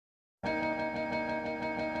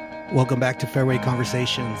Welcome back to Fairway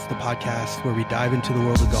Conversations, the podcast where we dive into the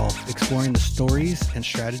world of golf, exploring the stories and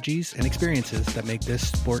strategies and experiences that make this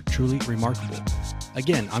sport truly remarkable.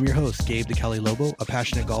 Again, I'm your host, Gabe the Calilobo, a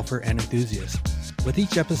passionate golfer and enthusiast. With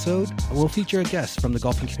each episode, we'll feature a guest from the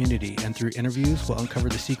golfing community, and through interviews, we'll uncover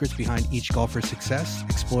the secrets behind each golfer's success,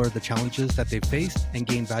 explore the challenges that they've faced, and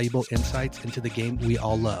gain valuable insights into the game we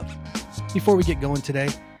all love. Before we get going today,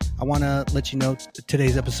 I want to let you know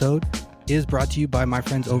today's episode is brought to you by my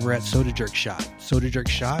friends over at Soda Jerk Shot. Soda Jerk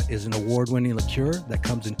Shot is an award-winning liqueur that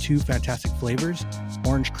comes in two fantastic flavors,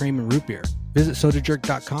 orange cream and root beer. Visit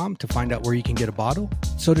sodajerk.com to find out where you can get a bottle.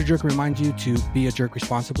 Soda Jerk reminds you to be a jerk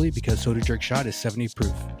responsibly because Soda Jerk Shot is 70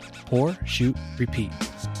 proof. Pour, shoot, repeat.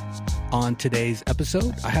 On today's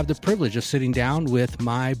episode, I have the privilege of sitting down with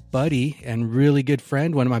my buddy and really good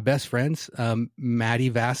friend, one of my best friends, Matty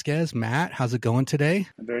Vasquez. Matt, how's it going today?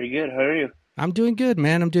 Very good. How are you? I'm doing good,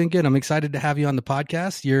 man. I'm doing good. I'm excited to have you on the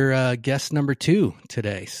podcast. You're guest number 2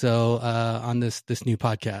 today. So on this new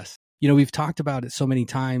podcast, you know, we've talked about it so many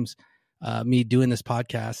times, me doing this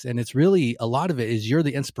podcast, and it's really, a lot of it is you're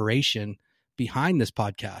the inspiration behind this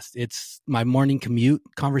podcast. It's my morning commute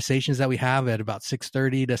conversations that we have at about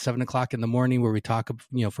 6:30 to 7 o'clock in the morning, where we talk,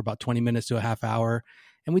 you know, for about 20 minutes to a half hour.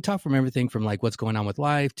 And we talk from everything from like what's going on with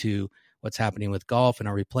life to what's happening with golf and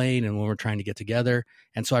are we playing and when we're trying to get together.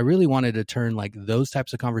 And so I really wanted to turn like those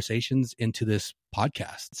types of conversations into this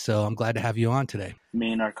podcast. So I'm glad to have you on today.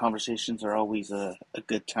 Man, our conversations are always a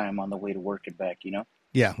good time on the way to work and back, you know?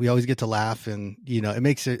 Yeah, we always get to laugh, and you know, it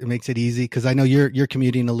makes it easy because I know you're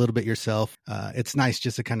commuting a little bit yourself. It's nice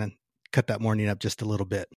just to kind of cut that morning up just a little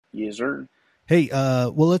bit. Yes, sir. Hey,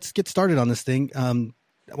 well, let's get started on this thing.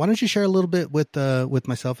 Why don't you share a little bit with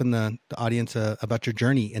myself and the audience about your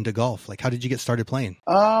journey into golf? Like, how did you get started playing?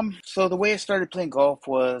 So the way I started playing golf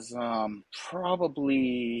was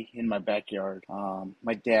probably in my backyard.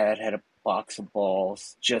 My dad had a box of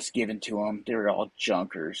balls just given to him. They were all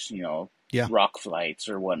junkers, you know, rock flights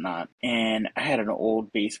or whatnot. And I had an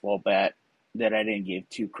old baseball bat that I didn't give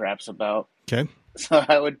two craps about. Okay. So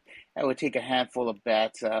I would take a handful of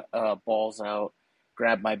balls out,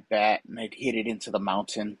 grab my bat, and I'd hit it into the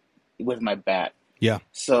mountain with my bat. Yeah.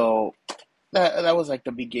 So that was like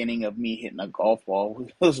the beginning of me hitting a golf ball.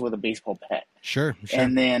 It was with a baseball bat. Sure.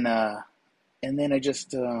 And then I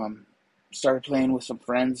just started playing with some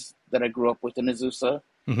friends that I grew up with in Azusa.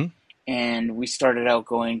 Mm-hmm. And we started out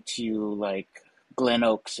going to like Glen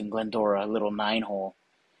Oaks and Glendora, a little 9-hole.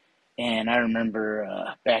 And I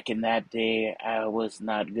remember back in that day, I was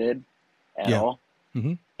not good at all.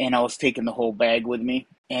 Mm-hmm. And I was taking the whole bag with me.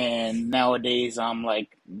 And nowadays, I'm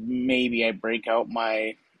like, maybe I break out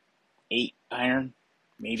my 8-iron,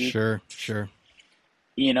 maybe. Sure.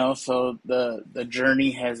 You know, so the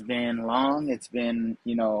journey has been long. It's been,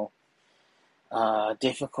 you know,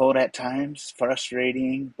 difficult at times,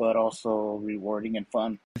 frustrating, but also rewarding and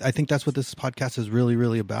fun. I think that's what this podcast is really,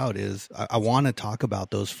 really about. Is I want to talk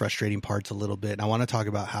about those frustrating parts a little bit. And I want to talk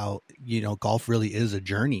about how, you know, golf really is a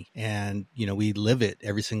journey, and, you know, we live it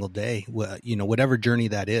every single day. You know, whatever journey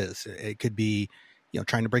that is, it could be, you know,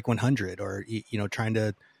 trying to break 100 or, you know, trying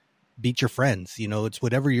to beat your friends. You know, it's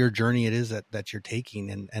whatever your journey it is that you're taking.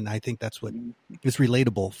 And I think that's what is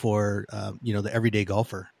relatable for, you know, the everyday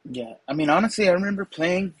golfer. Yeah. I mean, honestly, I remember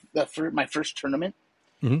playing my first tournament,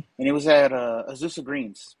 mm-hmm. and it was at Azusa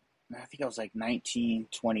Greens. I think I was like 19,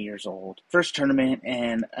 20 years old. First tournament,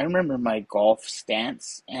 and I remember my golf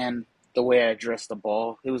stance and the way I addressed the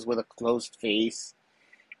ball. It was with a closed face,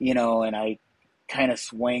 you know, and I kind of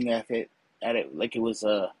swing at it like it was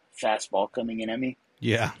a fastball coming in at me.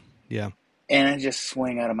 Yeah. And I just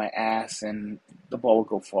swing out of my ass, and the ball would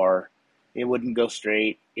go far. It wouldn't go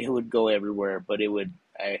straight. It would go everywhere, but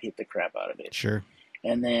I hit the crap out of it. Sure.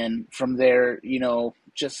 And then from there, you know,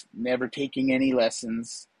 just never taking any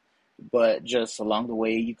lessons, but just along the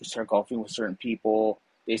way, you could start golfing with certain people.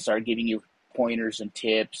 They start giving you pointers and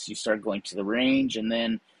tips. You start going to the range, and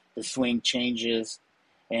then the swing changes.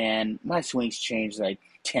 And my swings changed like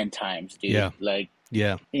 10 times, dude. Yeah. Like,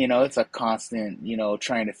 yeah, you know, it's a constant, you know,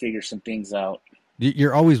 trying to figure some things out.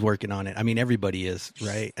 You're always working on it. I mean, everybody is,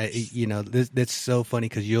 right? You know, that's so funny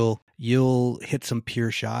because you'll hit some pure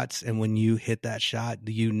shots, and when you hit that shot,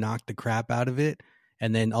 you knock the crap out of it,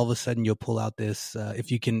 and then all of a sudden you'll pull out this. If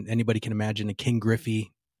anybody can imagine a King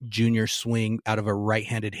Griffey Jr. swing out of a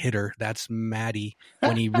right-handed hitter. That's Matty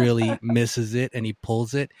when he really misses it and he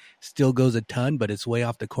pulls it. Still goes a ton, but it's way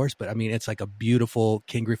off the course. But I mean, it's like a beautiful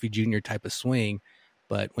King Griffey Jr. type of swing.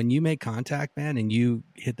 But when you make contact, man, and you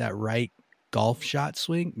hit that right golf shot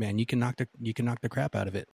swing, man, you can knock the crap out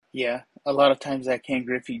of it. Yeah, a lot of times that Ken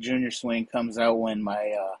Griffey Jr. swing comes out when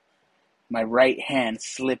my my right hand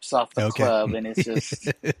slips off the club, and it's just,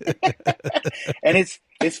 and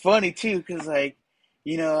it's funny too, because like,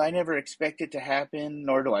 I never expect it to happen,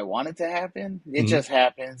 nor do I want it to happen. It just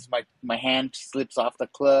happens. My hand slips off the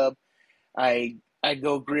club. I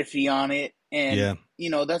go Griffey on it, and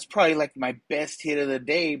that's probably like my best hit of the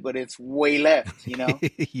day, but it's way left.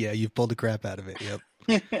 Yeah, you've pulled the crap out of it. Yep.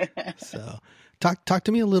 So, talk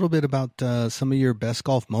to me a little bit about some of your best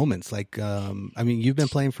golf moments. Like, you've been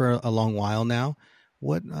playing for a long while now.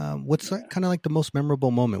 What's kind of like the most memorable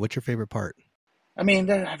moment? What's your favorite part? I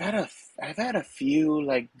mean, I've had a few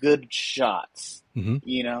like good shots.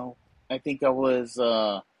 I think I was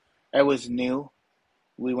new.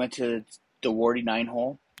 We went to the Wardy 9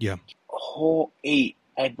 hole. Yeah. Hole 8,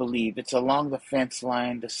 I believe. It's along the fence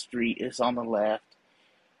line. The street is on the left.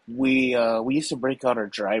 We used to break out our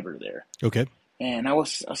driver there. Okay. And I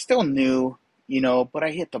was still new, but I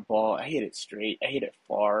hit the ball. I hit it straight. I hit it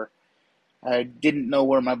far. I didn't know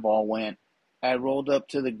where my ball went. I rolled up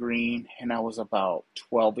to the green, and I was about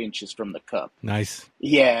 12 inches from the cup. Nice.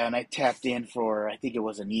 Yeah, and I tapped in for, I think it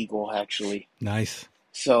was an eagle, actually. Nice.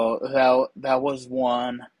 So that was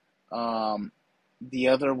one. The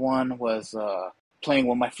other one was playing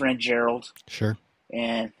with my friend Gerald. Sure.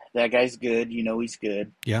 And that guy's good. He's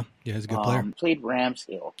good. Yeah, he's a good player. Played Rams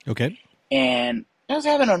Hill. Okay. And I was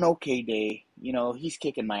having an okay day. He's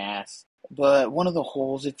kicking my ass. But one of the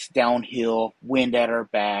holes, it's downhill, wind at our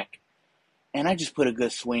back. And I just put a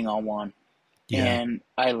good swing on one. Yeah. And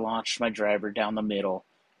I launched my driver down the middle.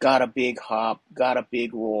 Got a big hop, got a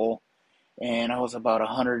big roll. And I was about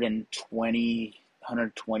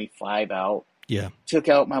 125 out. Yeah. Took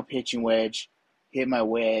out my pitching wedge, hit my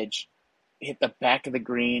wedge, hit the back of the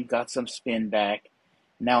green, got some spin back.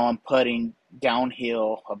 Now I'm putting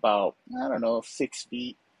downhill about, 6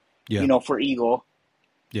 feet, for eagle.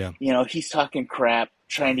 Yeah. He's talking crap,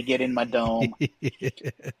 trying to get in my dome.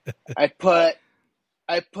 I putt,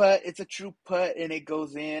 it's a true putt, and it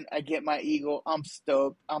goes in. I get my eagle. I'm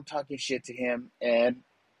stoked. I'm talking shit to him, and,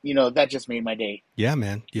 that just made my day. Yeah,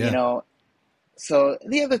 man. Yeah. So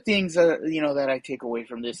the other things that I take away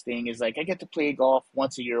from this thing is like I get to play golf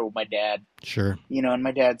once a year with my dad. Sure. And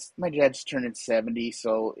my dad's turning 70,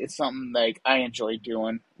 so it's something like I enjoy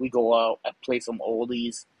doing. We go out, I play some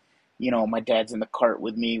oldies. My dad's in the cart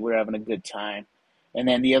with me. We're having a good time. And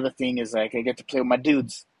then the other thing is like I get to play with my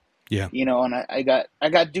dudes. Yeah. And I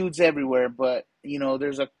got dudes everywhere, but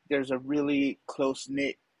there's a really close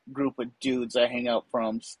knit group of dudes I hang out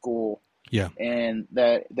from school. Yeah. And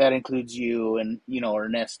that includes you and,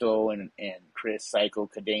 Ernesto and Chris, Psycho,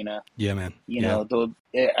 Cadena. Yeah, man.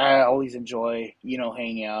 I always enjoy,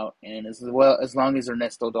 hanging out. And as long as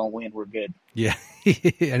Ernesto don't win, we're good. Yeah.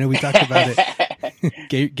 I know we talked about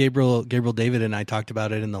it. Gabriel David and I talked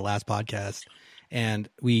about it in the last podcast. And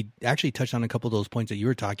we actually touched on a couple of those points that you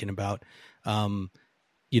were talking about. Us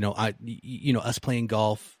playing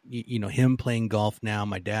golf, him playing golf now,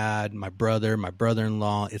 my dad, my brother, my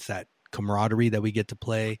brother-in-law, it's that camaraderie that we get to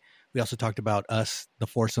play. We also talked about us, the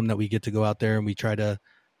foursome that we get to go out there and we try to,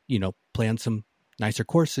 play on some nicer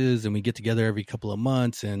courses, and we get together every couple of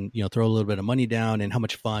months and, throw a little bit of money down, and how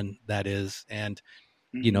much fun that is. And,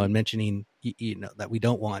 and mentioning, that we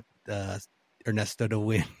don't want Ernesto to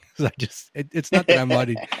win. It's not that I'm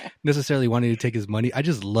necessarily wanting to take his money. I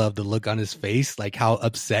just love the look on his face, like how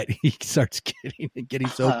upset he starts getting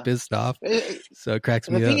so pissed off. So it cracks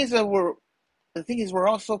me up. The thing is, we're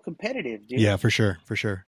all so competitive, dude. Yeah, for sure.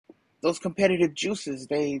 Those competitive juices,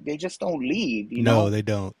 they just don't leave, No, they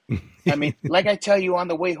don't. I mean, like I tell you on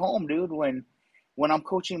the way home, dude, when I'm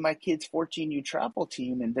coaching my kids' 14U travel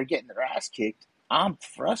team and they're getting their ass kicked, I'm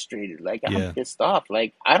frustrated. Like, I'm pissed off.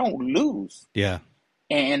 Like, I don't lose. Yeah.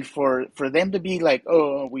 And for them to be like,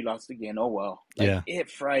 oh, we lost again. Oh, well. Like, it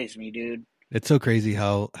fries me, dude. It's so crazy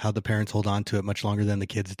how the parents hold on to it much longer than the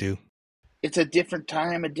kids do. It's a different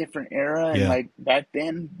time, a different era. And like back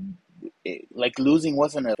then, losing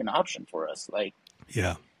wasn't an option for us. Like,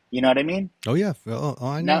 yeah. You know what I mean? Oh, yeah. Oh,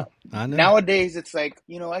 I know. I know. Nowadays, it's like,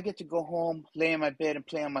 I get to go home, lay in my bed and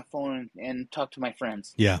play on my phone and talk to my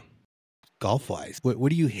friends. Yeah. Golf-wise,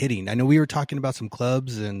 what are you hitting? I know we were talking about some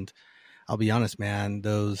clubs, and I'll be honest, man,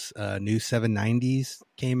 those new 790s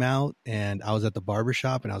came out, and I was at the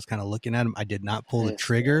barbershop, and I was kind of looking at them. I did not pull the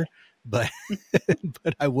trigger, but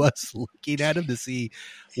but I was looking at them to see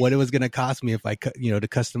what it was going to cost me if I, to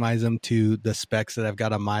customize them to the specs that I've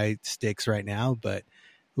got on my sticks right now. But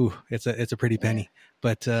it's a pretty penny.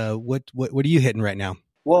 But what are you hitting right now?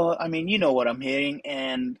 Well, I mean, you know what I'm hitting,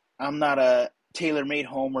 and I'm not a tailor-made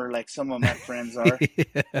homer like some of my friends are.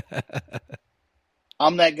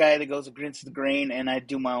 I'm that guy that goes against the grain, and I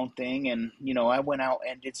do my own thing. And, I went out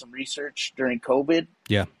and did some research during COVID.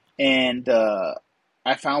 Yeah. And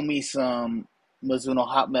I found me some Mizuno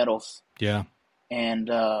hot metals. Yeah. And,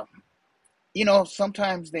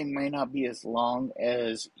 sometimes they may not be as long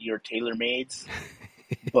as your TaylorMades.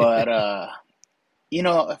 But,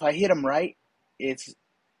 if I hit them right,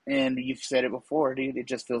 and you've said it before, dude, it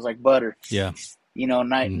just feels like butter. Yeah.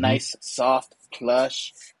 Nice, soft,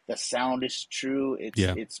 plush. The sound is true.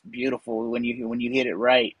 It's beautiful when you hit it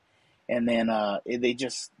right, and then they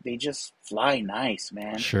just fly nice,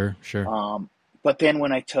 man. Sure. But then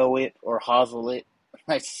when I toe it or hosel it,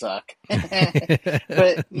 I suck.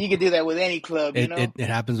 But you can do that with any club, It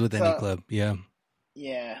happens with any club. Yeah.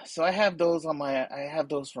 Yeah. So I have those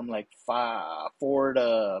from like 4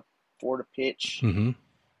 to pitch. Mm-hmm.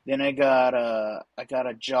 Then I got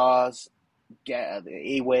a Jaws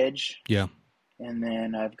a wedge. Yeah. And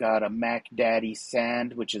then I've got a Mac Daddy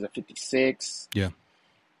Sand, which is a 56. Yeah.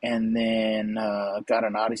 And then I've got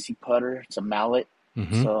an Odyssey putter. It's a mallet.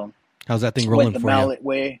 Mm-hmm. So how's that thing rolling the for mallet you?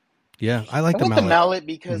 way. Yeah, I like the the mallet. mallet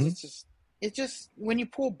because it's just when you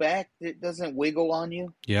pull back, it doesn't wiggle on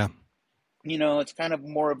you. Yeah. It's kind of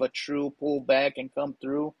more of a true pull back and come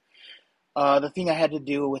through. The thing I had to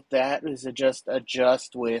do with that is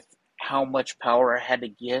adjust with how much power I had to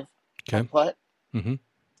give a putt. Mm-hmm.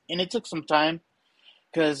 And it took some time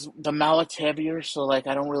because the mallet's heavier, so like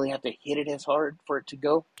I don't really have to hit it as hard for it to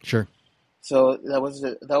go. Sure. So that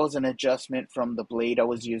was an adjustment from the blade I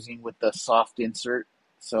was using with the soft insert.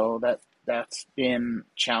 So that's been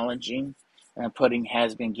challenging. And putting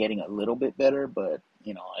has been getting a little bit better, but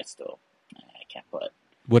I can't putt.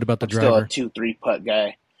 What about the driver? Still a 2-3 putt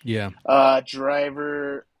guy. Yeah.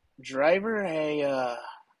 Driver.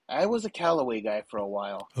 I was a Callaway guy for a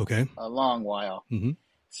while. Okay. A long while. Mm-hmm.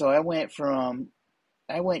 So I went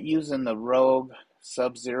using the Rogue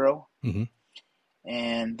Sub-Zero. Mm-hmm.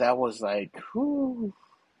 And that was like,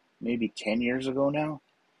 maybe 10 years ago now.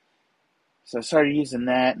 So I started using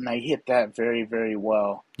that, and I hit that very, very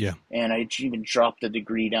well. Yeah. And I even dropped the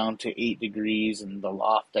degree down to 8 degrees, and the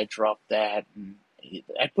loft, I dropped that. And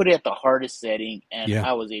I put it at the hardest setting, and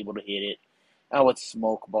I was able to hit it. I would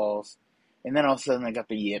smoke balls. And then all of a sudden, I got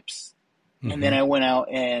the yips. Mm-hmm. And then I went out,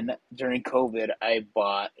 and during COVID, I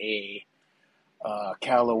bought a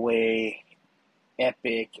Callaway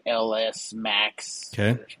Epic LS Max,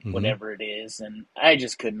 or whatever it is, and I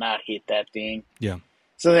just could not hit that thing. Yeah.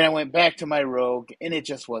 So then I went back to my Rogue, and it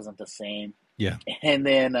just wasn't the same. Yeah. And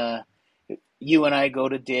then you and I go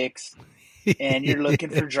to Dick's, and you're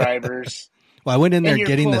looking for drivers. Well, I went in there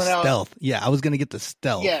getting the Stealth. I was going to get the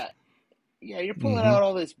Stealth. Yeah, you're pulling out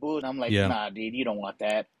all this bullshit. I'm like, nah, dude, you don't want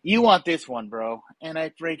that. You want this one, bro. And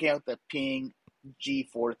I break out the Ping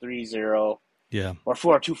G430. Yeah. Or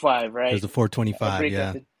 425, right? There's a 425,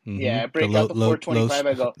 Yeah, I break out the 425,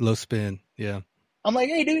 I go. Low spin, yeah. I'm like,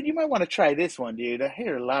 hey, dude, you might want to try this one, dude. I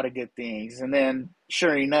hear a lot of good things. And then,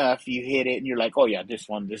 sure enough, you hit it, and you're like, oh, yeah, this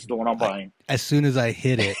is the one I'm buying. As soon as I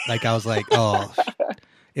hit it, like, I was like, oh.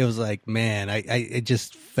 It was like, man, it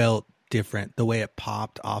just felt different. The way it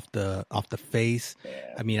popped off the face.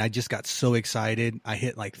 Yeah. I mean, I just got so excited. I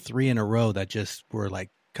hit like 3 in a row that just were like,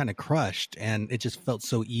 kind of crushed, and it just felt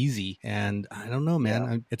so easy. And I don't know,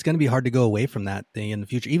 man, it's going to be hard to go away from that thing in the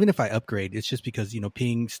future. Even if I upgrade, it's just because,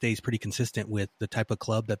 Ping stays pretty consistent with the type of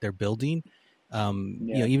club that they're building.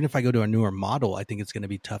 Even if I go to a newer model, I think it's going to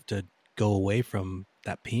be tough to go away from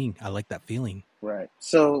that Ping. I like that feeling. Right.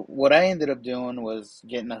 So what I ended up doing was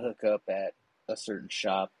getting a hookup at a certain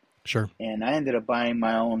shop. Sure. And I ended up buying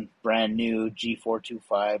my own brand new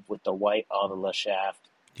G425 with the white Audela shaft.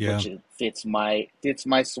 Yeah. Which fits my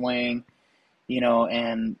swing,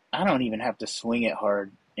 and I don't even have to swing it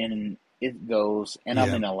hard, and it goes, and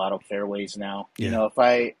I'm in a lot of fairways now. Yeah. If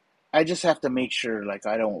I just have to make sure, like,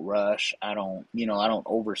 I don't rush, I don't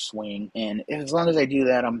overswing, and as long as I do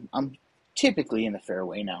that, I'm typically in the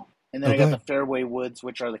fairway now. And then I got the fairway woods,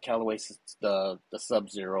 which are the Callaway, the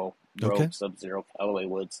Sub-Zero, Rogue Sub-Zero Callaway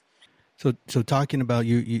woods. So talking about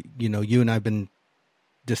you and I've been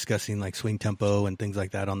discussing like swing tempo and things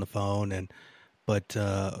like that on the phone, but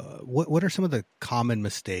what are some of the common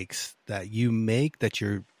mistakes that you make that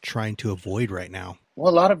you're trying to avoid right now?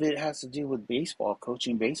 Well, a lot of it has to do with baseball,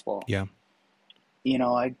 coaching baseball. Yeah.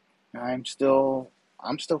 I'm still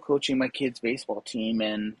coaching my kids' baseball team,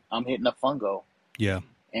 and I'm hitting a fungo. Yeah.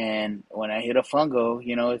 And when I hit a fungo,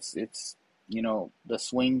 it's the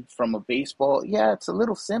swing from a baseball. Yeah, it's a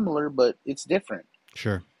little similar, but it's different.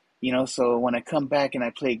 Sure. So when I come back and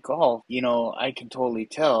I play golf, I can totally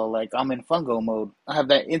tell, like, I'm in fungo mode. I have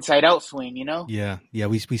that inside out swing, Yeah. Yeah.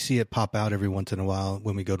 We see it pop out every once in a while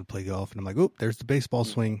when we go to play golf. And I'm like, oh, there's the baseball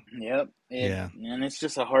swing. Yep. Yeah. And it's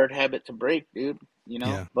just a hard habit to break, dude,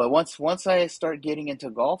 Yeah. But once I start getting into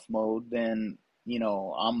golf mode, then,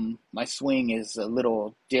 my swing is a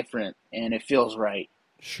little different and it feels right.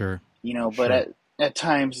 Sure. But Sure. at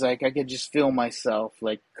times, like, I could just feel myself,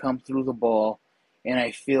 like, come through the ball, and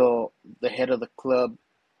I feel the head of the club,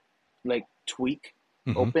 like, tweak,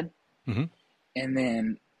 open, and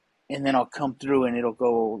then I'll come through and it'll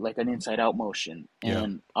go like an inside out motion,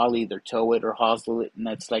 and I'll either toe it or hosel it, and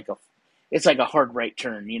it's like a hard right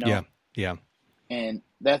turn, Yeah. Yeah. And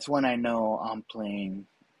that's when I know I'm playing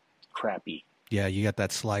crappy. Yeah, you got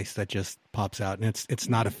that slice that just pops out, and it's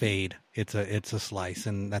not a fade. It's a slice,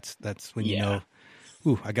 and that's when you know,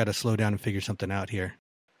 ooh, I got to slow down and figure something out here.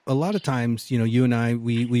 A lot of times, you and I,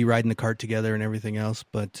 we ride in the cart together and everything else,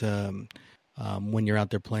 but when you're out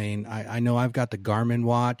there playing, I know I've got the Garmin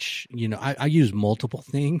watch. I use multiple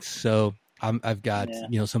things, so I've got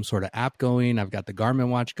some sort of app going. I've got the Garmin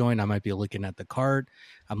watch going. I might be looking at the cart.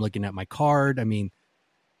 I'm looking at my card. I mean,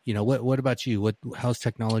 what about you? How's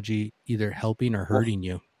technology either helping or hurting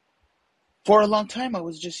you? For a long time, I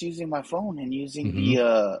was just using my phone and using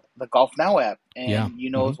the Golf Now app, and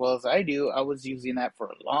as well as I do, I was using that for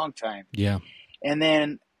a long time. Yeah, and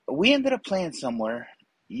then we ended up playing somewhere.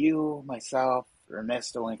 You, myself,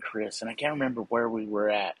 Ernesto, and Chris, and I can't remember where we were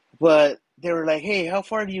at, but they were like, "Hey, how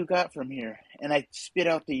far do you got from here?" And I spit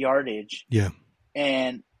out the yardage. Yeah,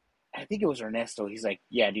 and I think it was Ernesto. He's like,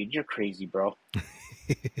 "Yeah, dude, you're crazy, bro."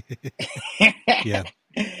 Yeah.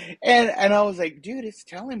 And I was like, dude, it's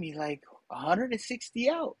telling me like 160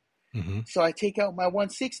 out. So I take out my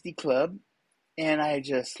 160 club and I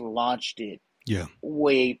just launched it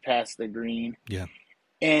way past the green. Yeah.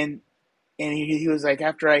 And he was like,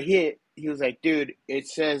 after I hit, he was like, dude, it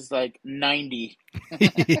says like 90.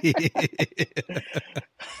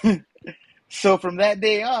 So from that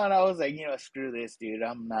day on, I was like, screw this, dude.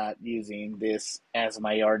 I'm not using this as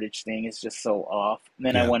my yardage thing. It's just so off. And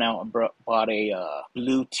then I went out and bought a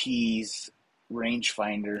Blue Tees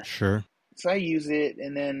rangefinder. Sure. So I use it,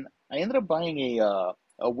 and then I ended up buying a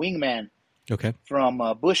Wingman. Okay. From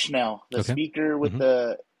Bushnell, the speaker with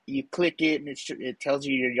you click it and it tells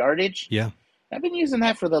you your yardage. Yeah. I've been using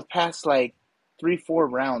that for the past like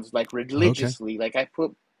 3-4 rounds, like religiously. Like I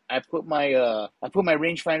put my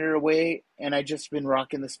rangefinder away, and I just been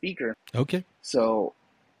rocking the speaker. Okay. So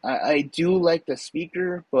I do like the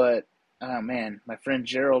speaker, but man, my friend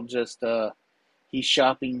Gerald just he's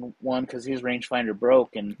shopping one because his rangefinder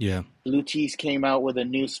broke, and Blue Tees came out with a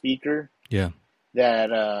new speaker. Yeah.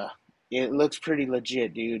 That it looks pretty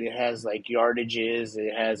legit, dude. It has like yardages.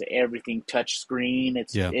 It has everything touch screen.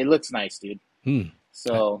 It looks nice, dude.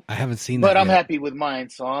 So I haven't seen that, but I'm happy with mine,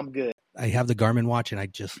 so I'm good. I have the Garmin watch and I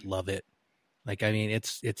just love it. Like, I mean, it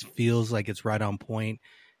feels like it's right on point.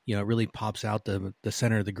 It really pops out the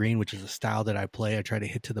center of the green, which is a style that I play. I try to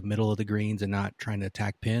hit to the middle of the greens and not trying to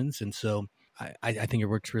attack pins. And so I think it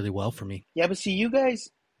works really well for me. Yeah, but see, you guys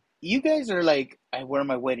are like, I wear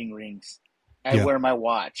my wedding rings. I wear my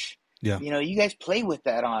watch. Yeah. You guys play with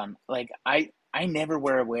that on. Like, I never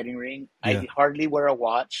wear a wedding ring. I hardly wear a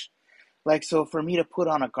watch. Like, so for me to put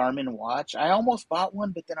on a Garmin watch, I almost bought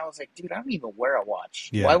one, but then I was like, dude, I don't even wear a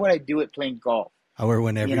watch. Yeah. Why would I do it playing golf? I wear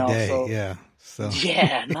one every day. So.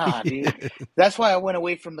 Yeah, nah, dude. That's why I went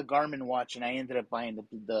away from the Garmin watch and I ended up buying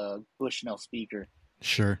the Bushnell speaker.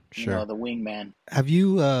 Sure. The Wingman. Have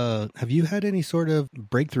you had any sort of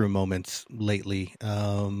breakthrough moments lately?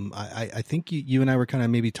 I think you and I were kind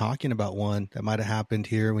of maybe talking about one that might have happened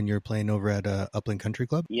here when you were playing over at Upland Country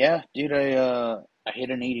Club. Yeah, dude, I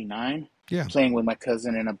hit an 89. Yeah, playing with my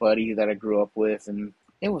cousin and a buddy that I grew up with, and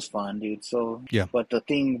it was fun, dude. So yeah, but the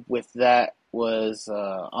thing with that was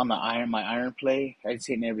on the my iron play, I was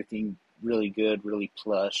hitting everything really good, really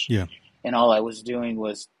plush. Yeah, and all I was doing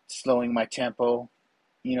was slowing my tempo.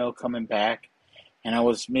 Coming back, and I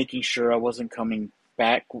was making sure I wasn't coming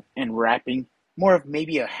back and wrapping, more of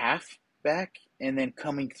maybe a half back and then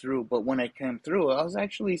coming through. But when I came through, I was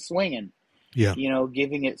actually swinging. Yeah.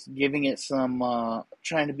 Giving it some,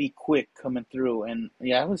 trying to be quick coming through. And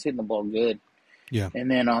I was hitting the ball good. Yeah.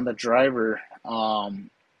 And then on the driver, I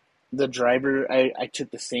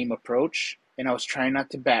took the same approach, and I was trying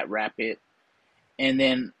not to bat wrap it. And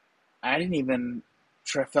then I didn't even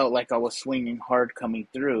felt like I was swinging hard coming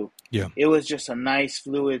through. Yeah. It was just a nice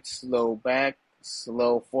fluid, slow back,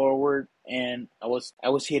 slow forward, and I was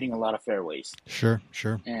hitting a lot of fairways. Sure.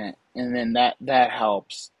 And then that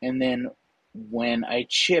helps. And then when I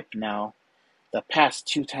chip now, the past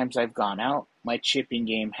 2 times I've gone out, my chipping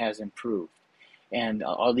game has improved. And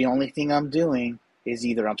the only thing I'm doing is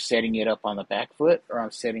either I'm setting it up on the back foot or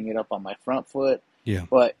I'm setting it up on my front foot. Yeah.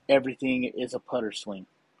 But everything is a putter swing.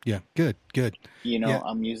 Yeah. Good. Yeah.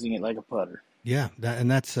 I'm using it like a putter. Yeah.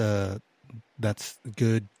 That's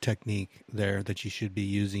good technique there that you should be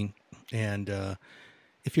using. And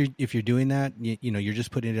if you're doing that, you're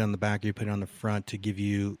just putting it on the back, you're putting it on the front to give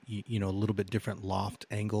you, a little bit different loft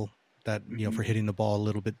angle that, for hitting the ball a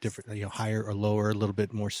little bit different, higher or lower, a little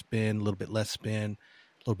bit more spin, a little bit less spin,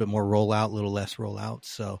 a little bit more rollout, a little less rollout.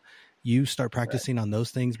 So you start practicing on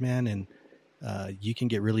those things, man, and you can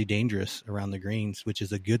get really dangerous around the greens, which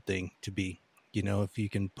is a good thing to be. If you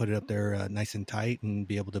can put it up there nice and tight and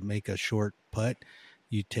be able to make a short putt,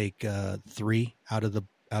 you take 3 out of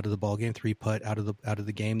the ball game, 3 putt out of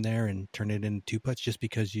the game there, and turn it into 2 putts just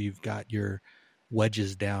because you've got your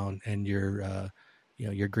wedges down and your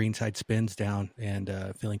greenside spins down and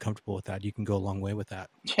feeling comfortable with that. You can go a long way with that.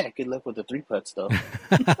 Yeah, good luck with the 3 putts though.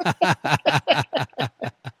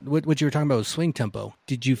 What you were talking about was swing tempo.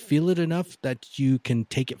 Did you feel it enough that you can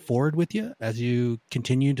take it forward with you as you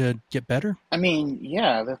continue to get better? I mean,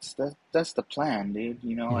 yeah, that's the plan, dude.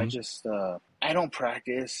 I just I don't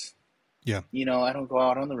practice. Yeah. I don't go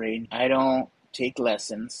out on the range. I don't take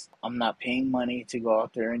lessons. I'm not paying money to go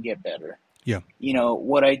out there and get better. Yeah.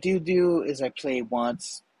 What I do is I play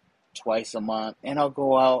once, twice a month, and I'll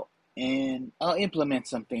go out and I'll implement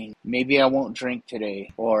something. Maybe I won't drink today,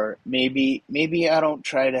 or maybe I don't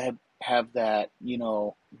try to have that,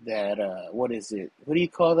 what is it? What do you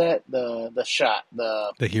call that? The shot,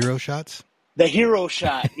 the hero shots? The hero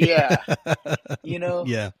shot, yeah.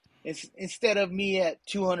 Yeah. It's, instead of me at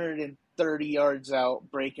 230 yards out,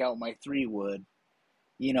 break out my 3-wood,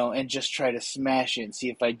 and just try to smash it and see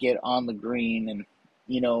if I get on the green, and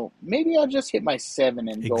maybe I'll just hit my 7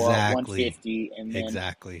 and go out 150, and then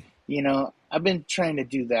exactly. I've been trying to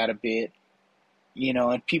do that a bit,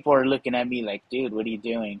 and people are looking at me like, dude, what are you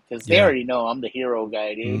doing? Because they already know I'm the hero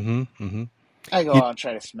guy, dude. Mm-hmm, mm-hmm. I go out and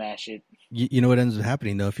try to smash it. You know what ends up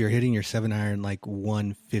happening, though? If you're hitting your 7-iron like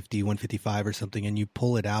 150, 155 or something, and you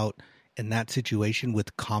pull it out in that situation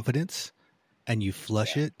with confidence and you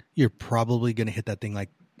flush it, you're probably going to hit that thing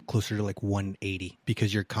like closer to like 180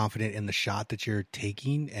 because you're confident in the shot that you're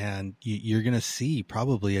taking, and you're going to see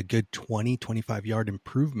probably a good 20, 25 yard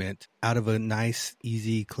improvement out of a nice,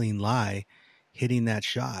 easy, clean lie hitting that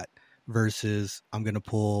shot versus I'm going to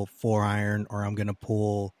pull 4-iron or I'm going to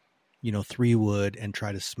pull 3-wood and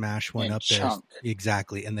try to smash one and up chunk. there.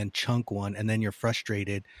 Exactly. And then chunk one, and then you're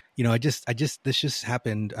frustrated. This just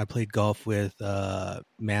happened. I played golf with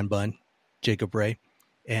Man Bun, Jacobo,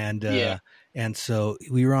 and so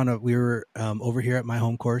we were over here at my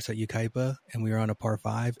home course at Yucaipa, and we were on a par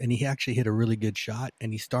 5, and he actually hit a really good shot,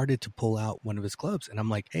 and he started to pull out one of his clubs, and I'm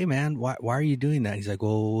like, hey man, why are you doing that? He's like,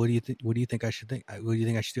 well, what do you think I should do? I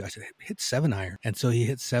said, hit 7-iron. And so he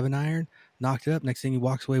hit 7-iron, knocked it up. Next thing he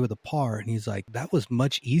walks away with a par, and he's like, that was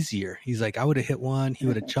much easier. He's like, I would have hit one, he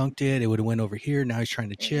would have chunked it would have went over here. Now he's trying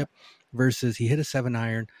to chip, versus he hit a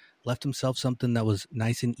 7-iron, left himself something that was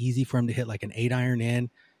nice and easy for him to hit, like an 8-iron in,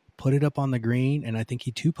 put it up on the green, and I think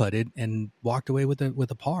he 2-putted and walked away with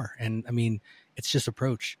a par. And I mean, it's just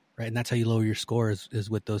approach, right? And that's how you lower your score is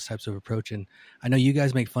with those types of approach. And I know you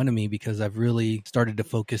guys make fun of me because I've really started to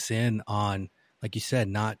focus in on, like you said,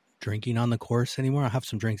 not drinking on the course anymore. I'll have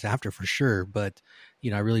some drinks after for sure, but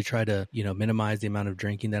I really try to minimize the amount of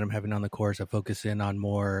drinking that I'm having on the course. I focus in on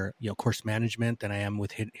more course management than I am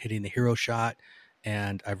with hitting the hero shot.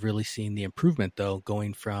 And I've really seen the improvement though,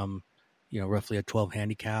 going from roughly a 12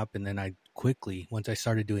 handicap, and then I quickly, once I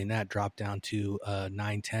started doing that, dropped down to a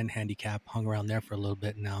 9-10 handicap, hung around there for a little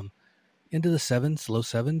bit, and now I'm into the 7s, low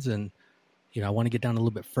 7s, and I want to get down a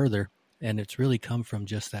little bit further. And it's really come from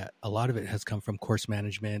just that. A lot of it has come from course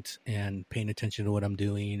management and paying attention to what I'm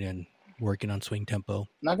doing and working on swing tempo.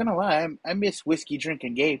 Not gonna lie, I miss whiskey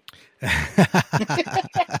drinking Gabe.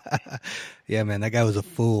 Yeah, man, that guy was a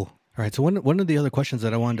fool. All right, so one of the other questions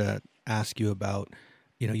that I wanted to ask you about,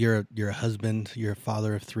 you're a husband, you're a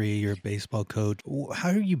father of 3, you're a baseball coach. How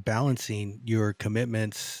are you balancing your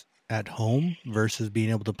commitments at home versus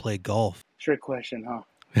being able to play golf? Trick question, huh?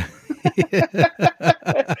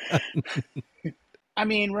 I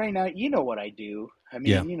mean, right now, what I do. I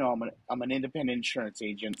mean, I'm an independent insurance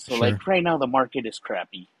agent. So, Sure. like, right now, the market is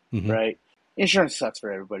crappy, Mm-hmm. right? Insurance sucks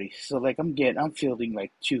for everybody. So, like, I'm fielding,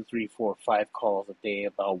 like, 2, 3, 4, 5 calls a day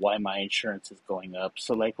about why my insurance is going up.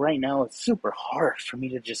 So, like, right now, it's super hard for me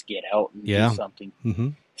to just get out and do something. Mm-hmm.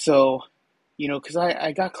 So, because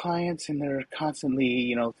I got clients, and they're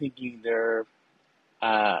constantly, thinking they're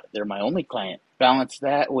my only client. Balance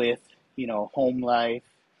that with, home life,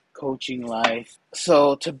 coaching life.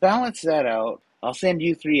 So to balance that out, I'll send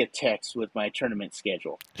you three a text with my tournament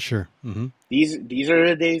schedule. Sure. Mm-hmm. These are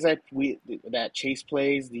the days that Chase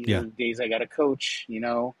plays. These are the days I got to coach.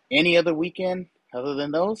 Any other weekend other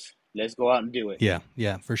than those, let's go out and do it.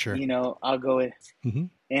 Yeah, for sure. I'll go in. Mm-hmm.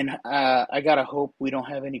 And I gotta hope we don't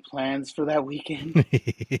have any plans for that weekend.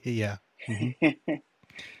 Yeah. Mm-hmm.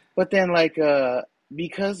 But then,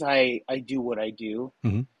 because I do what I do,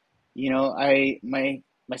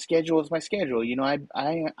 my schedule is my schedule.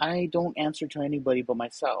 I don't answer to anybody but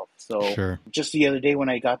myself. So just the other day when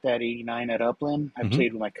I got that 89 at Upland, I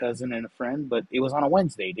played with my cousin and a friend, but it was on a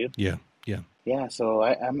Wednesday, dude. Yeah. So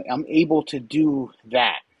I'm able to do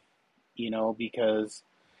that, because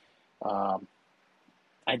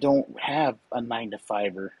I don't have a 9 to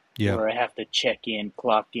 5er where I have to check in,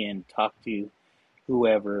 clock in, talk to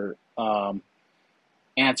whoever,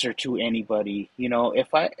 answer to anybody.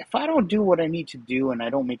 If I don't do what I need to do and I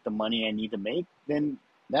don't make the money I need to make, then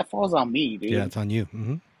that falls on me, dude. Yeah, it's on you.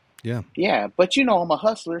 Mm-hmm. Yeah, but I'm a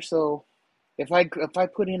hustler, so if I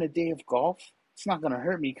put in a day of golf, it's not gonna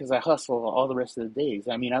hurt me because I hustle all the rest of the days.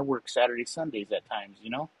 I mean, I work Saturdays, Sundays at times,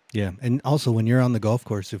 Yeah, and also when you're on the golf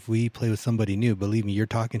course, if we play with somebody new, believe me, you're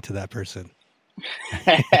talking to that person.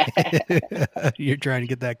 You're trying to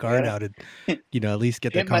get that card out and at least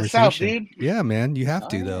get that conversation. Myself, dude. Yeah, man, you have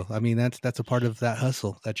to though. I mean, that's a part of that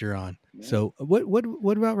hustle that you're on. Yeah. So what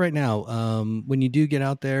about right now? When you do get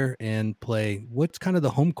out there and play, what's kind of the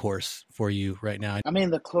home course for you right now? I mean,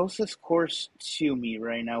 the closest course to me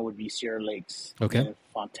right now would be Sierra Lakes. Okay.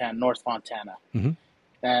 North Fontana. Mm-hmm.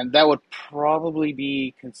 And that would probably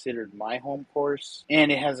be considered my home course.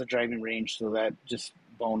 And it has a driving range, so that just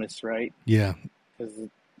bonus, right? Yeah. Because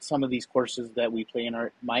some of these courses that we play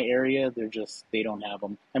in my area, they don't have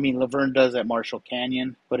them. I mean, Laverne does at Marshall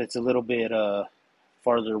Canyon, but it's a little bit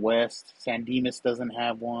farther west. San Dimas doesn't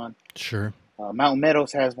have one. Sure. Mountain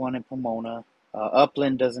Meadows has one in Pomona.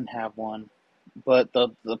 Upland doesn't have one. But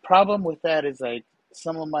the problem with that is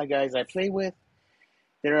some of my guys I play with,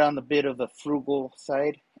 they're on the bit of the frugal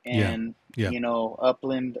side, and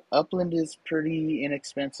Upland is pretty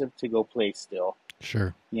inexpensive to go play still.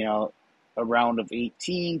 Sure. A round of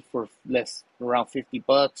 18 for around $50,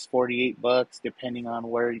 $48, depending on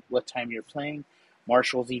what time you're playing.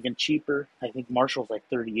 Marshall's even cheaper. I think Marshall's like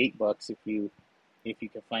 $38 if you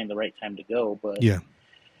can find the right time to go. But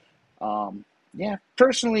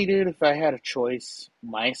personally, dude, if I had a choice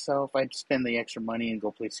myself, I'd spend the extra money and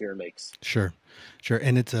go play Sierra Lakes. Sure.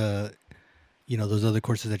 And it's those other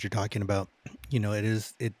courses that you're talking about,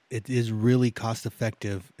 it is really cost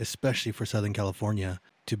effective, especially for Southern California,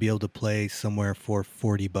 to be able to play somewhere for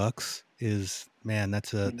 $40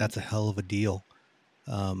 that's a hell of a deal.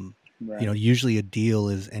 Right. Usually a deal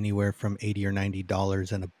is anywhere from $80 or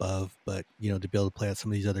 $90 and above, but to be able to play at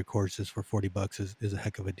some of these other courses for $40 is a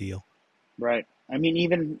heck of a deal. Right. I mean,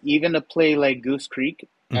 even to play like Goose Creek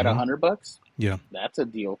at $100, that's a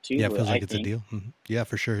deal too. Yeah, it feels like it's a deal. Mm-hmm. Yeah,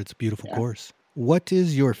 for sure. It's a beautiful course. What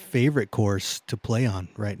is your favorite course to play on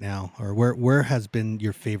right now, or where has been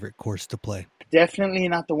your favorite course to play? Definitely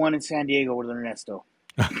not the one in San Diego with Ernesto.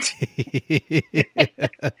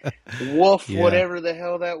 Wolf, whatever the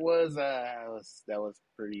hell that was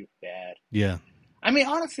pretty bad. Yeah. I mean,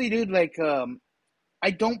 honestly, dude,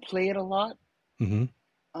 I don't play it a lot.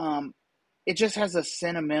 Mm-hmm. It just has a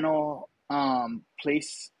sentimental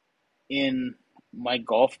place in my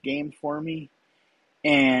golf game for me.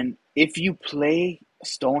 And if you play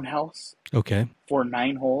Stonehouse for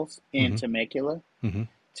 9 holes in Temecula,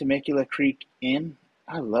 Temecula Creek Inn,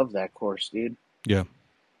 I love that course, dude. Yeah.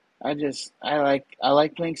 I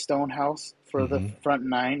like playing Stonehouse for the front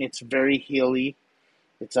 9. It's very hilly.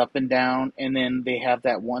 It's up and down, and then they have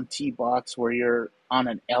that one tee box where you're on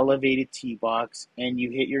an elevated tee box and you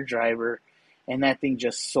hit your driver and that thing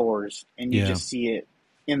just soars and you just see it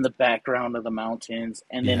in the background of the mountains,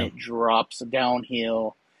 and then it drops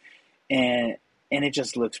downhill and it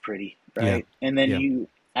just looks pretty, right? Yeah. And then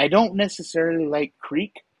I don't necessarily like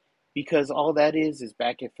Creek because all that is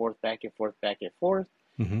back and forth, back and forth, back and forth.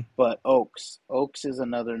 Mm-hmm. But Oaks is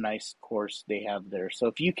another nice course they have there. So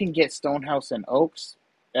if you can get Stonehouse and Oaks,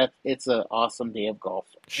 it's an awesome day of golf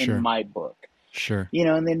in my book. Sure.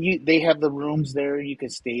 And then they have the rooms there. You can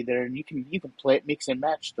stay there, and you can play, mix and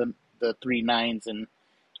match the 3 9s, and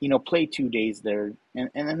play 2 days there.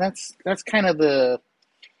 And that's kind of the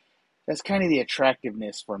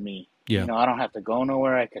attractiveness for me. Yeah. I don't have to go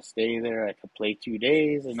nowhere. I could stay there. I could play 2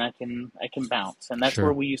 days, and I can bounce. And that's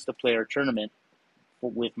where we used to play our tournament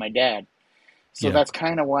with my dad. So that's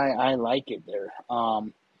kind of why I like it there.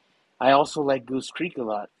 I also like Goose Creek a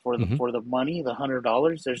lot Mm-hmm. for the money, the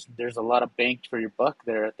 $100. There's a lot of bang for your buck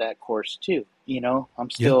there at that course too. You know,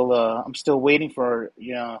 Yeah. I'm still waiting for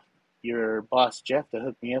your boss Jeff to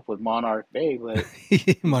hook me up with Monarch Bay, but you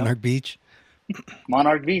know, Monarch Beach.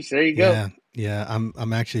 Monarch Beach. There you go. Yeah. Yeah.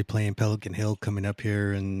 I'm actually playing Pelican Hill coming up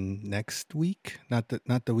here in next week. Not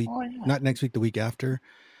the week, Oh yeah, not next week, the week after.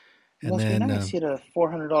 it And must be then, nice. Hit a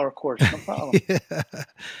 $400 course, no problem. yeah.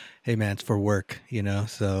 Hey man, it's for work,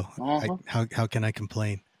 so Uh huh. how can I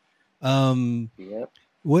complain? Um, Yep.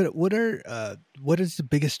 what is the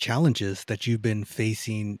biggest challenges that you've been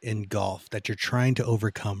facing in golf that you're trying to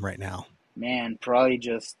overcome right now? Man, probably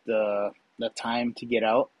just the time to get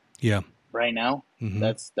out Yeah. right now. Mm-hmm.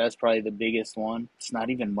 That's probably the biggest one. It's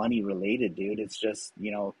not even money related, dude. It's just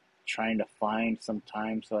trying to find some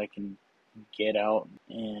time so I can get out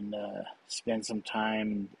and spend some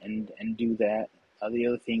time and do that. The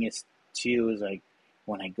other thing is too is like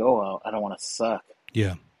when I go out, I don't want to suck,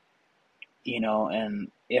 Yeah.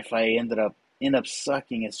 and if I end up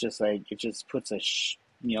sucking, it's just like it just puts a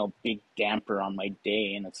big damper on my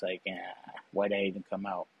day, and it's like, why did I even come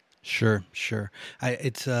out? Sure. Sure.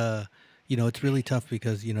 It's really tough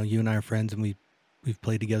because you and I are friends and we've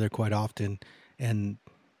played together quite often, and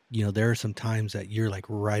there are some times that you're like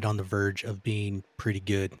right on the verge of being pretty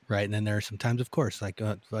good, right? And then there are some times, of course,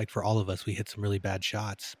 like for all of us, we hit some really bad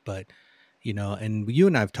shots, but and you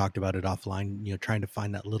and I've talked about it offline, trying to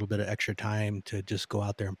find that little bit of extra time to just go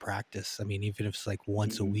out there and practice. I mean, even if it's like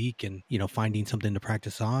once a Hmm. week and, finding something to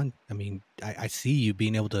practice on. I mean, I see you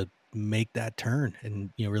being able to make that turn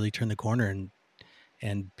and, really turn the corner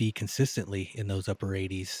and be consistently in those upper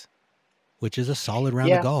 80s, which is a solid round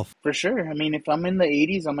of Yeah, golf. for sure. I mean, if I'm in the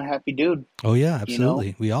 80s, I'm a happy dude. Oh yeah, You know,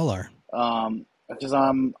 absolutely. We all are. because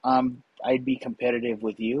I'd be competitive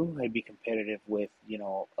with you. I'd be competitive with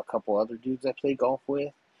a couple other dudes I play golf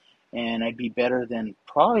with, and I'd be better than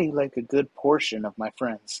probably like a good portion of my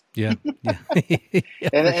friends. Yeah. Yeah. Yeah,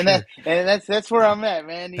 And for sure. that's where I'm at,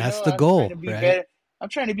 man. That's the I'm trying to goal, be right? better. I'm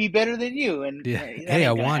trying to be better than you, and Yeah. that Hey, I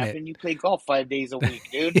ain't gonna want it. happen. You play golf 5 days a week,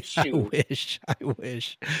 dude. Yeah, I Shoot. wish. I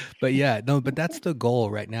wish. But yeah, no, but that's the goal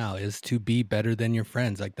right now is to be better than your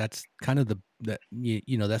friends. Like that's kind of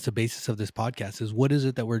that's the basis of this podcast is what is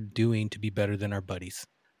it that we're doing to be better than our buddies?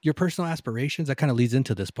 Your personal aspirations, that kind of leads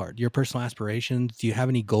into this part. Your personal aspirations, do you have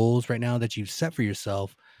any goals right now that you've set for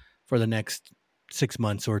yourself for the next 6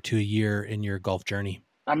 months or to a year in your golf journey?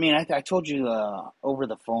 I mean, I told you over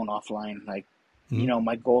the phone offline, like, Mhm.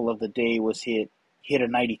 my goal of the day was hit a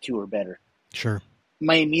 92 or better. Sure.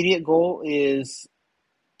 My immediate goal is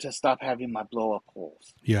to stop having my blow up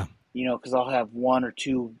holes. Yeah. Because I'll have one or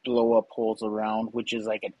two blow up holes around, which is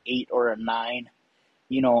like an 8 or a 9,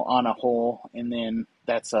 on a hole, and then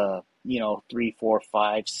that's a 3, 4,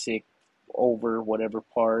 5, 6 over whatever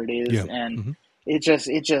par it is, Yeah. and Hmm. it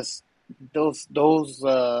just those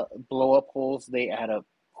blow up holes, they add up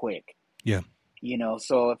quick. Yeah.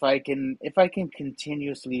 So if I can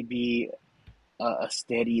continuously be a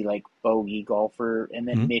steady like bogey golfer and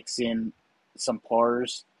then Hmm. mix in some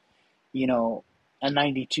pars, you know, a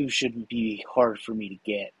 92 shouldn't be hard for me to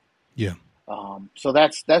get. Yeah. So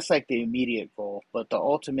that's like the immediate goal, but the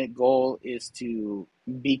ultimate goal is to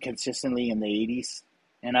be consistently in the 80s,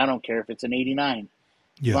 and I don't care if it's an 89.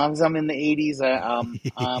 As Yeah. long as I'm in the 80s,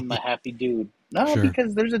 I'm a happy dude. No, Sure.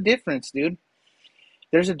 because there's a difference, dude.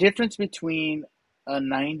 There's a difference between a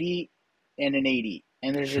 90 and an 80,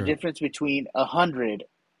 and there's a Sure. difference between 100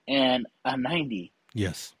 and a 90.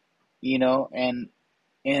 Yes.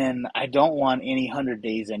 And I don't want any 100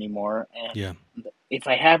 days anymore. And Yeah. if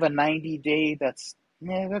I have a 90 day, that's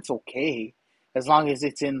okay, as long as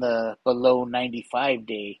it's in the below 95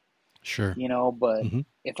 day. Sure. But Hmm.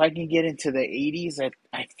 if I can get into the 80s,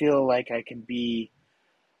 I feel like I can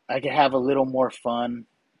have a little more fun.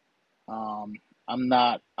 Um, I'm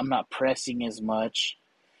not pressing as much.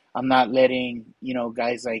 I'm not letting,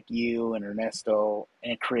 guys like you and Ernesto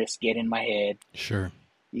and Chris get in my head. Sure.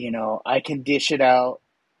 I can dish it out,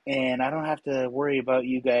 and I don't have to worry about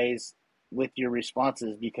you guys with your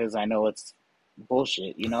responses because I know it's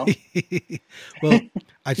bullshit. Well,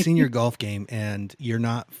 I've seen your golf game and you're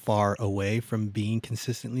not far away from being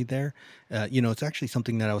consistently there. It's actually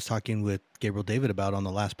something that I was talking with Gabriel David about on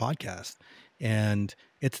the last podcast. And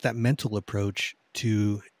it's that mental approach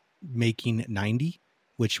to making 90,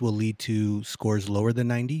 which will lead to scores lower than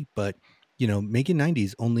 90. But, making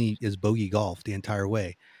 90s only is bogey golf the entire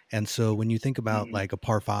way. And so when you think about Hmm. like a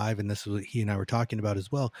par five, and this is what he and I were talking about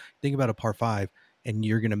as well, think about a par five and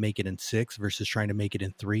you're going to make it in 6 versus trying to make it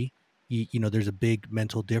in 3. There's a big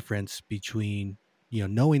mental difference between,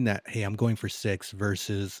 knowing that, hey, I'm going for 6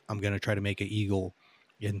 versus I'm going to try to make an eagle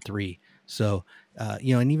in 3. So,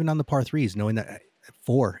 and even on the par 3s, knowing that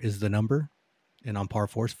 4 is the number, and on par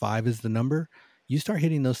 4s, 5 is the number, you start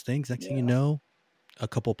hitting those things. Next thing you know, a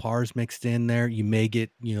couple pars mixed in there, you may get,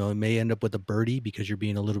 it may end up with a birdie because you're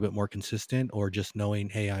being a little bit more consistent, or just knowing,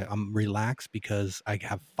 hey, I'm relaxed because I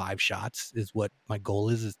have 5 shots is what my goal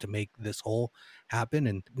is to make this hole happen.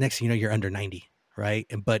 And next thing you know, you're under 90, right?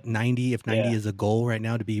 But 90, if 90 is a goal right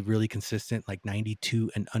now to be really consistent, like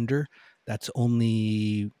 92 and under, would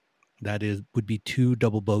be 2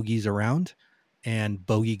 double bogeys around and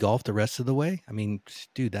bogey golf the rest of the way. I mean,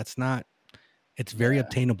 dude, it's very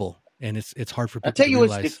obtainable. And it's hard for people to realize. I'll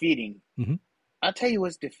tell you what's defeating. Mm-hmm. I'll tell you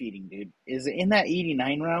what's defeating, dude, is in that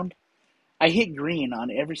 89 round, I hit green on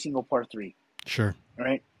every single par 3. Sure.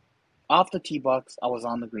 Right? Off the tee box, I was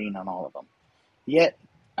on the green on all of them. Yet,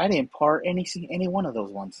 I didn't par any one of those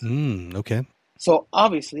ones. Okay. So,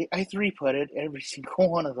 obviously, I 3-putted every single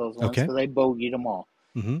one of those ones because I bogeyed them all.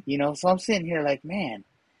 Mm-hmm. So I'm sitting here like, man,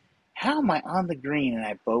 how am I on the green and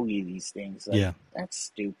I bogey these things? Like, that's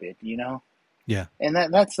stupid, Yeah. And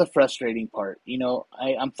that's the frustrating part.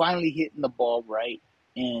 I'm finally hitting the ball right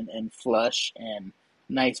and flush and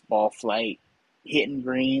nice ball flight, hitting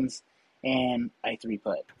greens, and I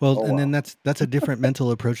 3-putt. Then that's a different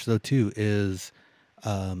mental approach though too, is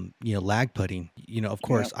lag putting. Of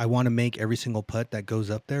course, I want to make every single putt that goes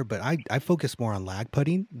up there, but I focus more on lag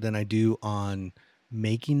putting than I do on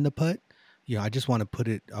making the putt. I just want to put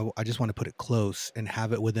it close and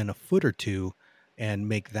have it within a foot or two and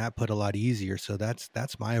make that putt a lot easier. So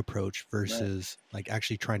that's my approach versus like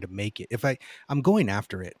actually trying to make it. If I'm going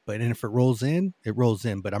after it, and if it rolls in, it rolls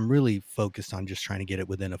in, but I'm really focused on just trying to get it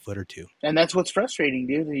within a foot or two. And that's what's frustrating,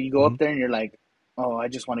 dude. You go up there and you're like, oh, I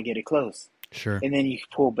just want to get it close. Sure. And then you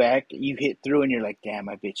pull back, you hit through, and you're like, damn,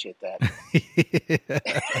 I bitch hit that.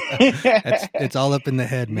 It's all up in the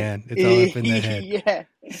head, man. It's all up in the head. Yeah.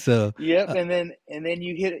 So. Yep. And then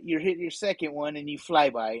you hit your second one, and you fly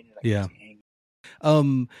by, and you're like, dang.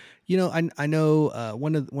 I know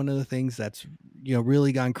one of the things that's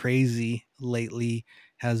really gone crazy lately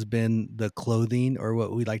has been the clothing, or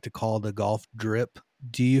what we like to call the golf drip.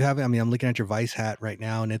 Do you have it? I mean, I'm looking at your Vice hat right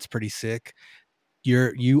now, and it's pretty sick.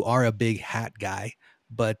 You are a big hat guy,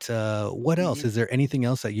 but what else? Is there anything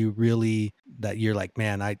else that you're like,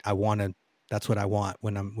 man, I want to, that's what I want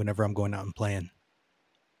whenever I'm going out and playing?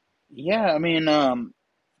 Yeah. I mean,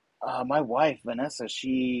 my wife, Vanessa,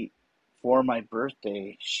 for my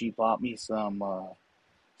birthday, she bought me some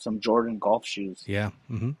Jordan golf shoes. Yeah.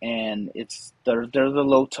 Mm-hmm. And they're the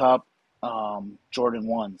low top, Jordan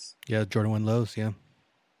 1s. Yeah. Jordan 1 lows. Yeah.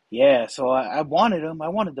 Yeah, so I wanted them. I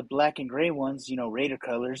wanted the black and gray ones, Raider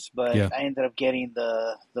colors, but I ended up getting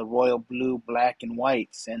the royal blue, black, and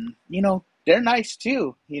whites. And, they're nice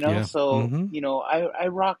too, So, I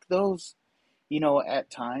rock those,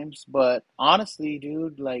 at times. But honestly,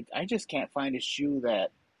 dude, like, I just can't find a shoe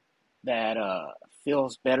that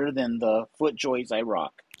feels better than the FootJoys I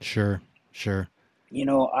rock. Sure.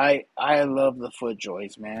 I love the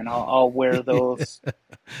FootJoys, man. I'll wear those.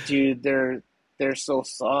 Dude, they're so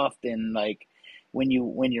soft, and like when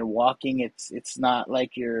you're walking, it's not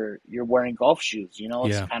like you're wearing golf shoes,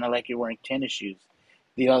 It's kind of like you're wearing tennis shoes.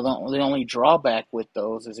 The only drawback with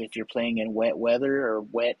those is if you're playing in wet weather or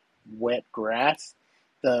wet grass,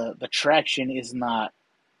 the traction is not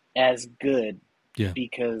as good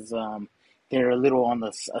because they're a little on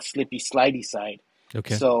a slippy slidey side.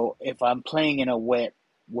 Okay. So if I'm playing in a wet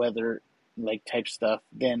weather like type stuff,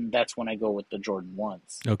 then that's when I go with the Jordan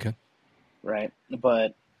 1s. Okay. Right.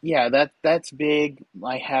 But yeah, that's big.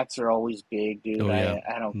 My hats are always big, dude.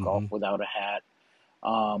 I don't golf without a hat.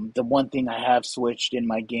 The one thing I have switched in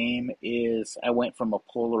my game is I went from a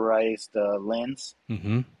polarized lens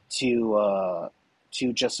to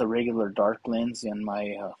just a regular dark lens in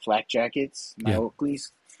my flak jackets, my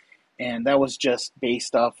Oakleys. And that was just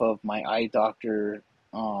based off of my eye doctor,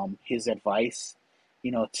 his advice,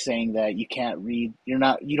 saying that you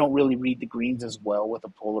don't really read the greens as well with a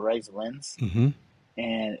polarized lens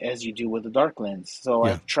and as you do with a dark lens. So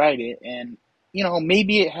I've tried it, and,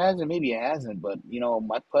 maybe it has and maybe it hasn't, but,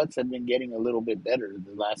 my putts have been getting a little bit better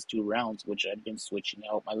the last 2 rounds, which I've been switching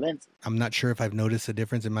out my lenses. I'm not sure if I've noticed a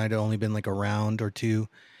difference. It might have only been like a round or 2.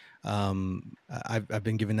 I've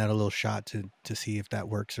been giving that a little shot to see if that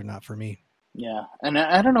works or not for me. Yeah. And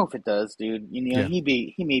I don't know if it does, dude. He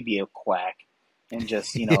may be a quack and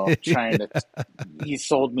just, trying to, he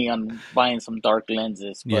sold me on buying some dark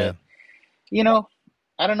lenses, but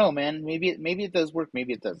I don't know, man. Maybe it does work.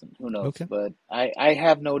 Maybe it doesn't. Who knows? Okay. But I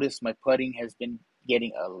have noticed my putting has been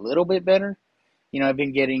getting a little bit better. I've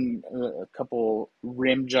been getting a couple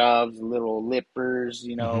rim jobs, little lippers,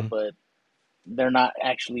 but they're not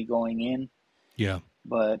actually going in. Yeah.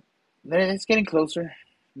 But it's getting closer.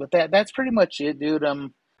 But that's pretty much it, dude.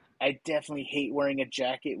 I definitely hate wearing a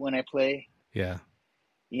jacket when I play. Yeah.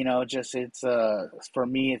 Just it's for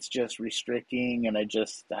me it's just restricting, and I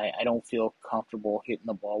don't feel comfortable hitting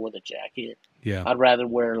the ball with a jacket. Yeah. I'd rather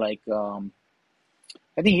wear like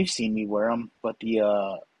I think you've seen me wear them, but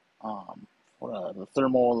the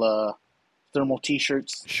thermal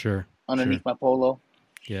t-shirts Sure. underneath my polo.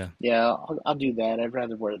 Yeah. Yeah, I'll do that. I'd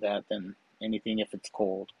rather wear that than anything if it's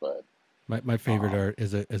cold. But my favorite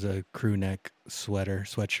is a crew neck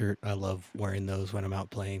sweatshirt. I love wearing those when I'm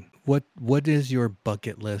out playing. What is your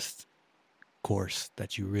bucket list course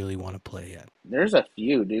that you really want to play at? There's a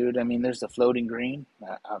few, dude. I mean, there's the floating green.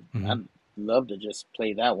 I'd love to just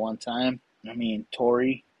play that one time. I mean,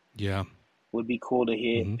 Torrey. Yeah. Would be cool to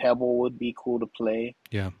hit. Pebble would be cool to play.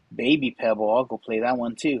 Yeah. Baby Pebble, I'll go play that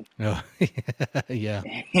one too. Oh, yeah.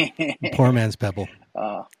 Poor man's Pebble.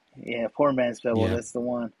 Yeah, poor man's Pebble. Yeah. That's the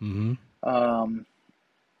one. Mm-hmm. I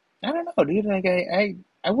don't know, dude. Like I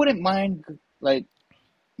wouldn't mind, like,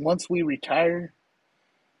 once we retire,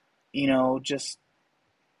 just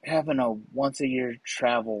having a once a year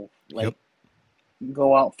travel, like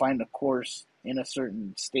go out, find a course in a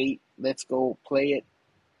certain state. Let's go play it.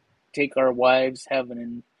 Take our wives, have a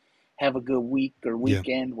good week or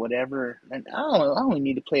weekend, whatever. And I only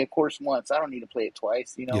need to play a course once. I don't need to play it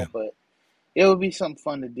twice, but it would be something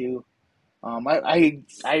fun to do. I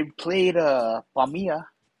played Palmilla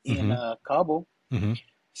in Cabo. Mm-hmm.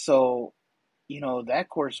 So, that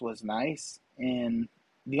course was nice. And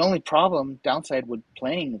the only downside with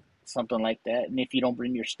playing something like that, and if you don't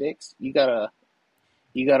bring your sticks, you gotta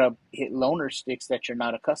hit loaner sticks that you're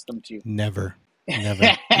not accustomed to. Never.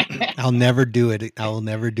 I'll never do it. I will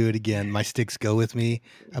never do it again. My sticks go with me.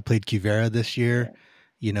 I played Cuvera this year.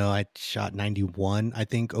 Yeah. I shot 91, I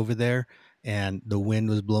think, over there, and the wind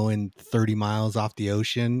was blowing 30 miles off the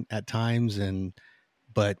ocean at times.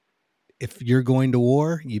 But if you're going to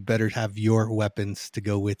war, you better have your weapons to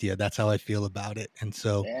go with you. That's how I feel about it. And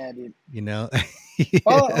so, yeah, dude.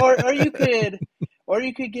 or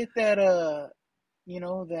you could get that,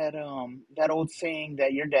 that old saying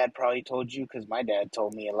that your dad probably told you, because my dad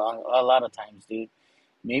told me a lot of times, dude.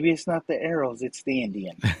 Maybe it's not the arrows, it's the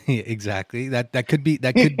Indian. Exactly. That could be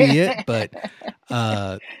it. But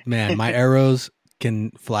man, my arrows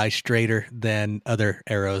can fly straighter than other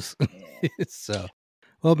arrows. Yeah. So,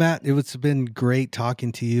 well, Matt, it's been great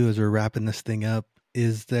talking to you as we're wrapping this thing up.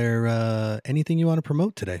 Is there anything you want to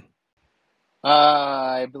promote today?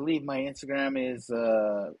 I believe my Instagram is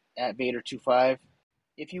at Vader25.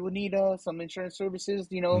 If you would need some insurance services,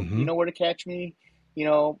 you know where to catch me.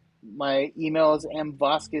 My email is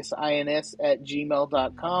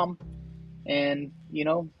mvasquezins@gmail.com. And,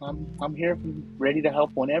 I'm here, ready to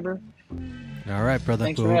help whenever. All right, brother.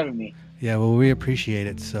 Thanks for having me. Yeah, well, we appreciate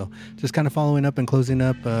it. So just kind of following up and closing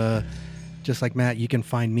up, just like Matt, you can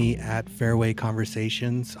find me at Fairway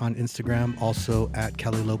Conversations on Instagram, also at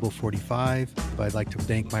Calilobo45. But I'd like to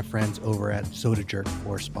thank my friends over at Soda Jerk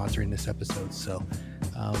for sponsoring this episode. So,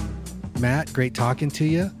 Matt, great talking to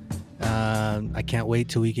you. I can't wait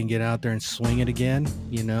till we can get out there and swing it again.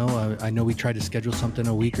 I know we tried to schedule something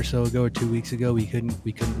a week or so ago or 2 weeks ago. We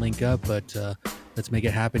couldn't link up, but let's make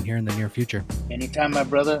it happen here in the near future. Anytime, my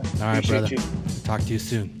brother. All right, brother. Talk to you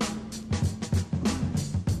soon.